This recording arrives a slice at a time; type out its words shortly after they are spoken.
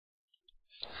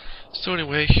So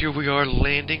anyway, here we are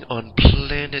landing on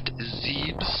planet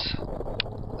Zebes.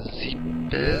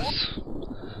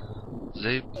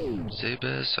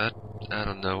 Zebes? I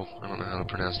don't know. I don't know how to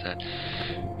pronounce that.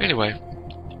 Anyway,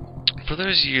 for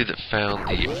those of you that found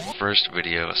the first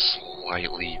video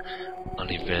slightly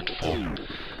uneventful,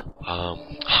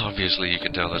 obviously you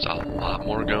can tell there's a lot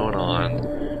more going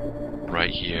on right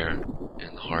here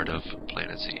in the heart of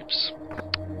planet Zebes.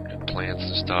 Plants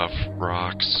and stuff,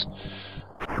 rocks,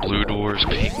 blue doors,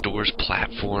 pink doors,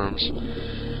 platforms.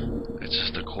 It's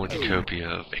just a cornucopia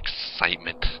of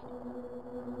excitement.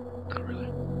 Not really.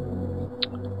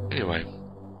 Anyway,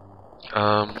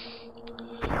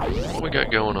 what we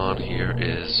got going on here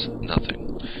is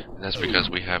nothing. And that's because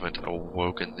we haven't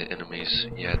awoken the enemies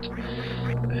yet.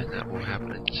 And that will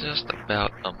happen in just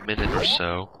about a minute or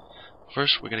so.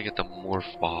 First, we're gonna get the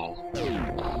Morph Ball.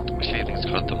 Actually, I think it's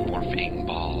called the Morphing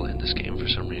Ball in this game for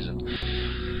some reason.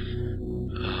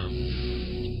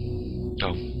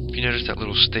 Oh, if you notice that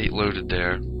little state loaded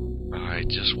there, I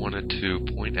just wanted to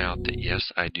point out that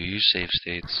yes, I do use save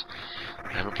states.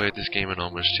 I haven't played this game in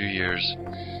almost 2 years,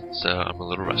 so I'm a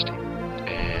little rusty.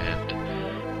 And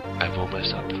I will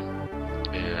mess up.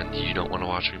 And you don't want to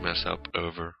watch me mess up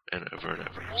over and over and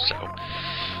over. So,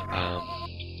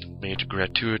 made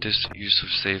gratuitous use of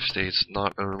save states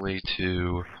not only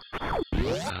to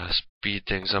speed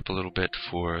things up a little bit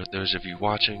for those of you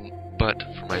watching, but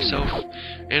for myself,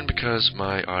 and because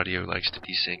my audio likes to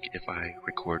desync if I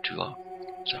record too long.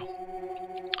 So,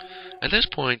 at this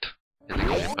point in the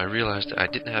game, I realized that I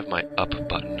didn't have my up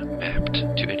button mapped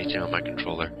to anything on my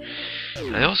controller.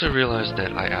 And I also realized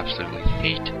that I absolutely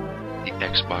hate the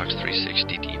Xbox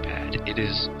 360 D-pad. It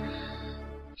is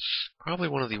probably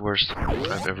one of the worst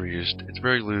I've ever used. It's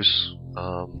very loose,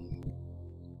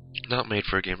 not made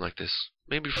for a game like this.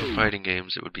 Maybe for fighting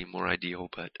games it would be more ideal,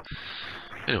 but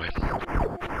anyway,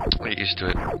 I get used to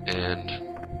it, and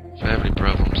if I have any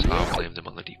problems, I'll blame them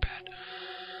on the D-pad.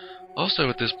 Also,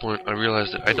 at this point, I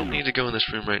realized that I don't need to go in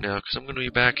this room right now, because I'm going to be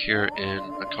back here in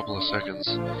a couple of seconds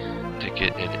to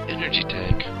get an energy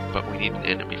tank, but we need an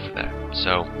enemy for that.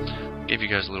 So, I'll give you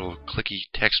guys a little clicky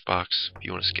text box if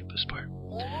you want to skip this part.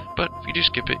 But if you do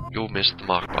skip it, you'll miss the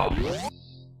mock ball.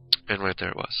 And right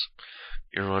there it was.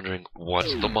 You're wondering,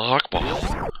 what's the mock ball?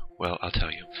 Well, I'll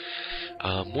tell you.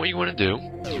 What you want to do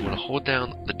is you want to hold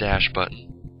down the dash button,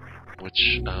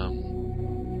 which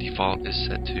default is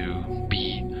set to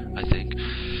B, I think.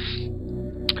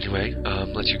 Anyway,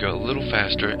 lets you go a little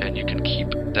faster, and you can keep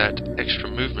that extra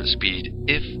movement speed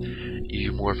if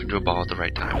you morph into a ball at the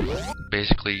right time.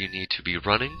 Basically, you need to be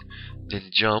running, then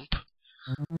jump,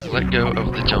 let go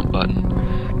of the jump button,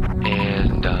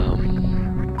 and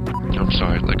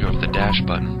let go of the dash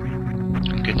button,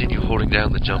 and continue holding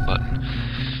down the jump button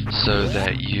so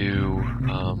that you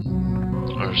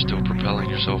are still propelling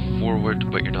yourself forward,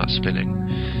 but you're not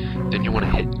spinning. Then you want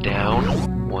to hit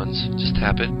down once, just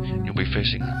tap it, and you'll be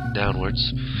facing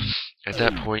downwards. At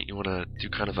that point, you want to do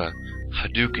kind of a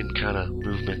Hadouken kind of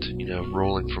movement, you know,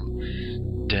 rolling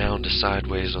from down to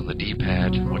sideways on the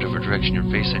D-pad, whatever direction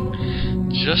you're facing,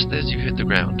 just as you hit the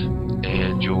ground.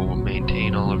 And you'll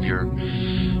maintain all of your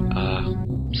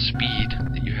speed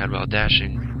that you had while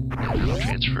dashing, and it'll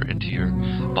transfer into your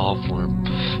ball form.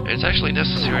 And it's actually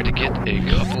necessary to get a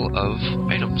couple of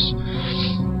items.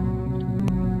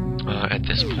 At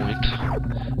this point,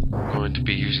 I'm going to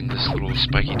be using this little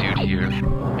spiky dude here.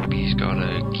 Maybe he's got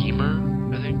a Gamer,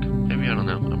 I think. Maybe, I don't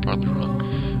know. I'm probably wrong.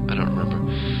 I don't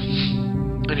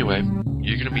remember. Anyway,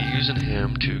 you're going to be using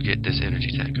him to get this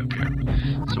energy tank up here.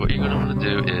 So what you're going to want to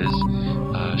do is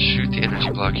shoot the energy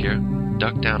block here,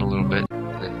 duck down a little bit,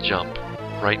 and then jump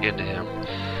right into him.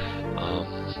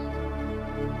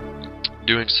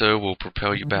 Doing so will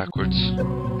propel you backwards,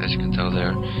 as you can tell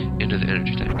there, into the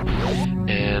energy tank.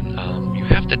 And you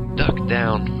have to duck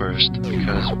down first,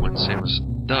 because when Samus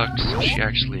ducks, she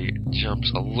actually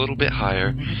jumps a little bit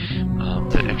higher.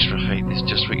 That extra height is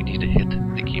just what you need to hit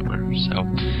the Gamer. So,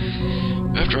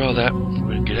 after all that,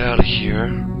 we're going to get out of here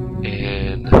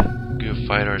and go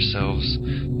fight ourselves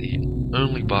the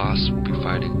only boss we'll be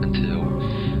fighting until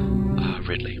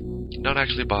Ridley. Not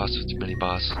actually a boss, it's a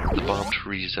mini-boss, the Bomb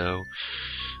Torizo.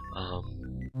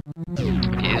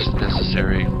 He is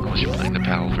necessary unless you're playing the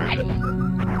PAL version.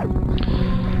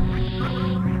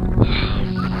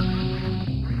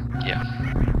 Yeah.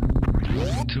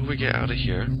 Until we get out of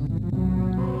here,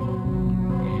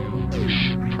 you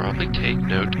should probably take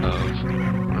note of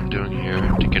what I'm doing here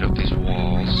to get up these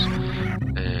walls,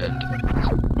 and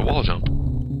a wall jump.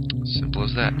 Simple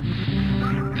as that.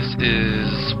 This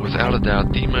is, without a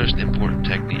doubt, the most important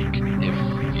technique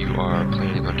if you are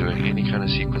planning on doing any kind of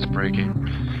sequence breaking.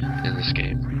 in this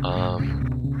game.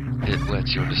 It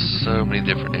lets you into so many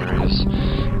different areas.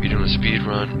 If you're doing a speed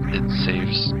run, it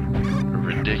saves a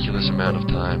ridiculous amount of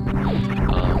time.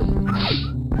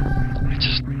 It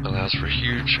just allows for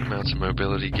huge amounts of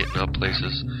mobility, getting up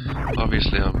places.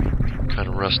 Obviously, I'm kind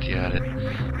of rusty at it,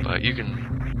 but you can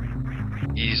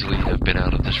easily have been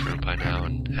out of this room by now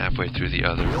and halfway through the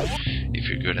other if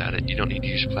you're good at it. You don't need to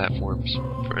use platforms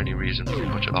for any reason, pretty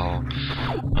much at all.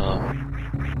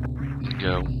 You can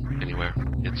go anywhere.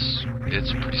 It's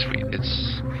pretty sweet.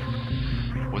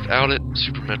 Without it,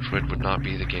 Super Metroid would not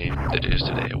be the game that it is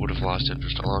today. It would have lost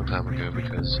interest a long time ago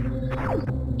because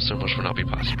so much would not be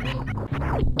possible.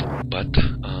 But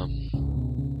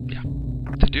yeah,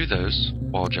 to do those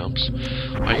wall jumps,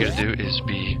 all you gotta do is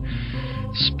be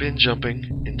spin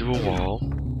jumping into a wall.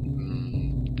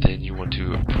 Then you want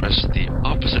to press the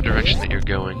opposite direction that you're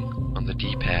going on the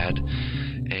D-pad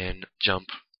and jump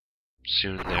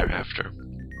soon thereafter.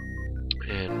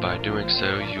 And by doing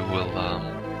so, you will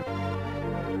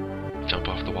jump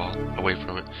off the wall, away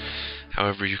from it.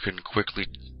 However, you can quickly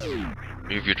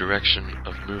move your direction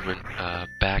of movement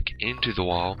back into the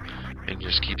wall and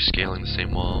just keep scaling the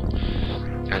same wall.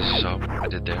 As you saw, I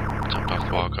did there. Jumped off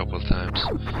the wall a couple of times.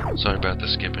 Sorry about the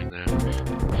skipping there.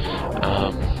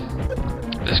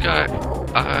 This guy,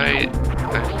 I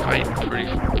fight pretty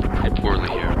poorly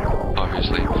here,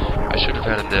 obviously. I should have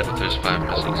had a net with those 5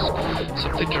 missiles.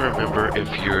 Something to remember if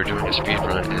you're doing a speed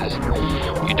run is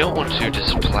you don't want to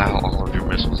just plow all of your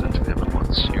missiles into him at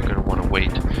once. You're going to want to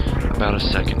wait about a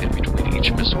second in between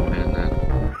each missile, and then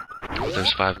with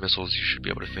those 5 missiles you should be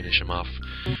able to finish him off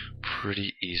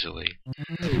pretty easily.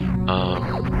 And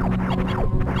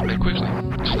quickly,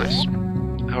 which is nice.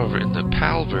 However, in the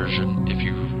PAL version, if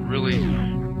you really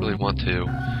want to,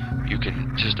 you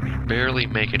can just barely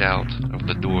make it out of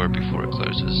the door before it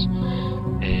closes.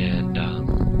 And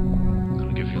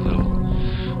I'll give you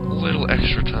a little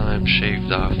extra time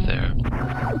shaved off there.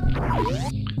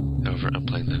 However, I'm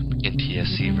playing the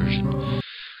NTSC version.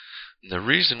 And the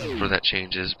reason for that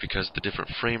change is because the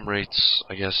different frame rates,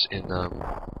 I guess, in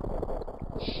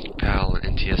PAL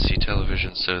and NTSC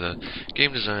television, so the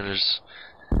game designers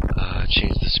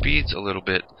changed the speeds a little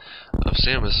bit of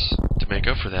Samus to make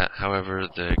up for that. However,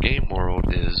 the game world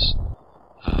is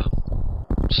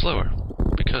slower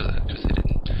because of that, because they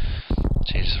didn't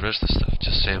change the rest of the stuff,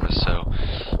 just Samus, so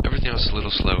everything else is a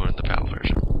little slower in the PAL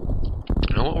version.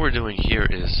 Now what we're doing here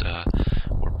is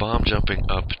we're bomb jumping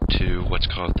up to what's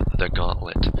called the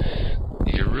Gauntlet.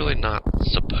 You're really not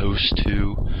supposed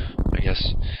to, I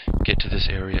guess, get to this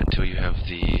area until you have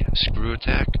the screw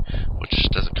attack, which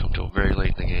doesn't come till very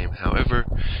late in the game. However,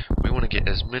 we want to get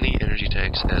as many energy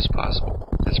tanks as possible.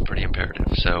 That's pretty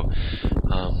imperative. So,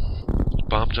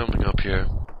 bomb jumping up here.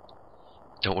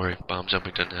 Don't worry, bomb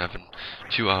jumping doesn't happen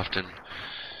too often,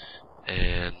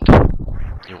 and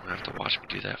you don't have to watch me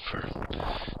do that for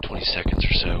 20 seconds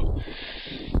or so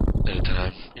at a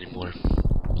time anymore.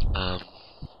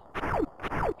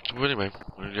 But anyway,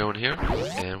 we're going to go in here,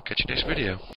 and we'll catch you next video.